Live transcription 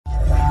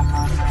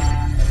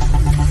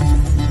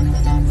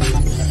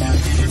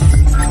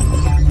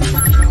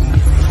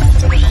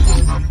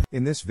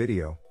In this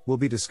video, we'll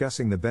be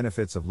discussing the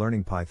benefits of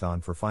learning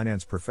Python for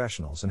finance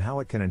professionals and how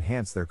it can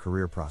enhance their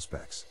career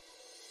prospects.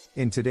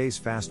 In today's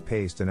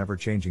fast-paced and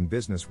ever-changing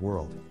business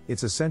world,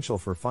 it's essential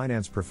for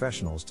finance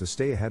professionals to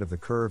stay ahead of the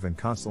curve and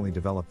constantly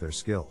develop their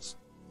skills.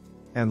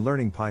 And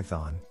learning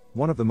Python,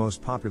 one of the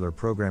most popular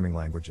programming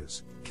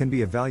languages, can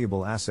be a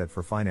valuable asset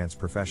for finance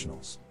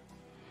professionals.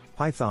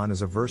 Python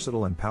is a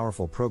versatile and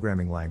powerful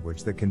programming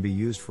language that can be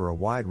used for a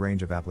wide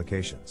range of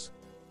applications.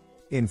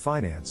 In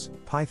finance,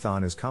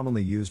 Python is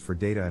commonly used for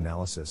data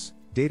analysis,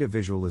 data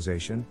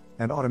visualization,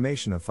 and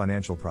automation of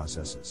financial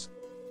processes.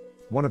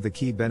 One of the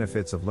key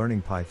benefits of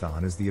learning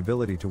Python is the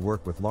ability to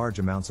work with large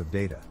amounts of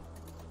data.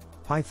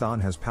 Python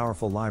has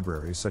powerful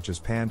libraries such as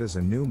pandas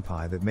and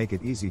NumPy that make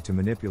it easy to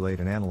manipulate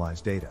and analyze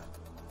data.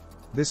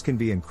 This can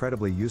be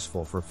incredibly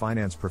useful for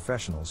finance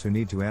professionals who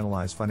need to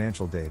analyze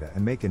financial data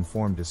and make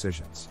informed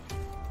decisions.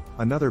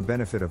 Another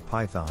benefit of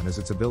Python is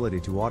its ability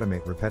to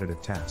automate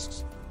repetitive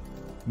tasks.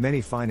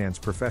 Many finance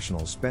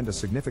professionals spend a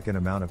significant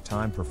amount of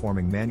time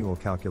performing manual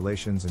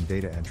calculations and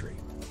data entry.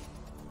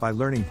 By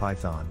learning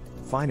Python,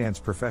 finance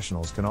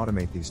professionals can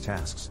automate these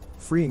tasks,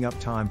 freeing up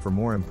time for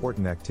more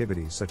important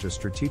activities such as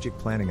strategic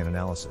planning and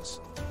analysis.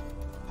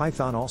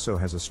 Python also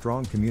has a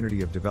strong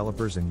community of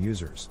developers and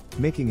users,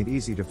 making it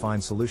easy to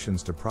find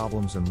solutions to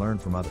problems and learn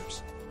from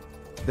others.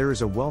 There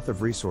is a wealth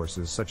of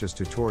resources such as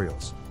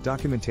tutorials,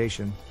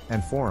 documentation,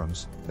 and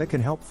forums that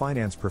can help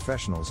finance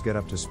professionals get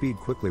up to speed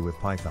quickly with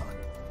Python.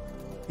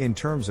 In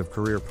terms of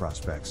career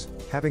prospects,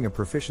 having a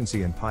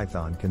proficiency in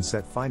Python can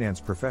set finance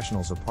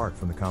professionals apart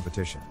from the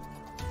competition.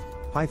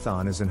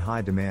 Python is in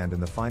high demand in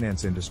the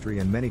finance industry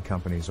and many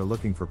companies are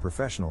looking for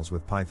professionals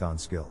with Python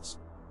skills.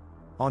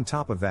 On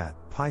top of that,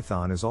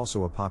 Python is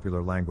also a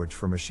popular language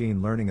for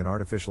machine learning and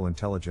artificial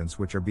intelligence,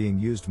 which are being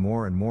used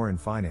more and more in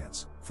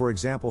finance, for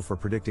example for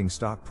predicting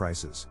stock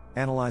prices,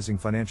 analyzing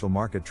financial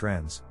market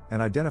trends,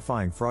 and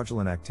identifying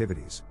fraudulent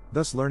activities.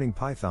 Thus, learning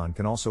Python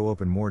can also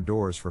open more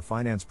doors for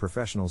finance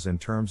professionals in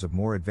terms of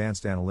more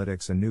advanced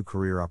analytics and new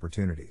career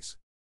opportunities.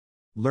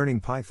 Learning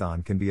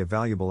Python can be a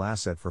valuable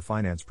asset for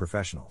finance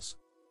professionals.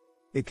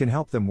 It can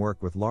help them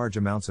work with large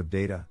amounts of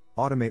data,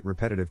 automate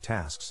repetitive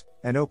tasks,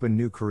 and open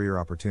new career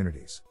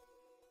opportunities.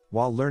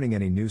 While learning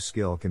any new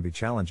skill can be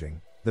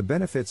challenging, the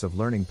benefits of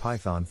learning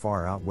Python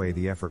far outweigh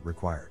the effort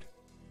required.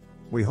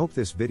 We hope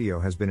this video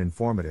has been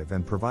informative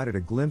and provided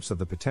a glimpse of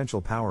the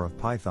potential power of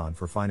Python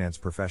for finance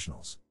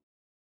professionals.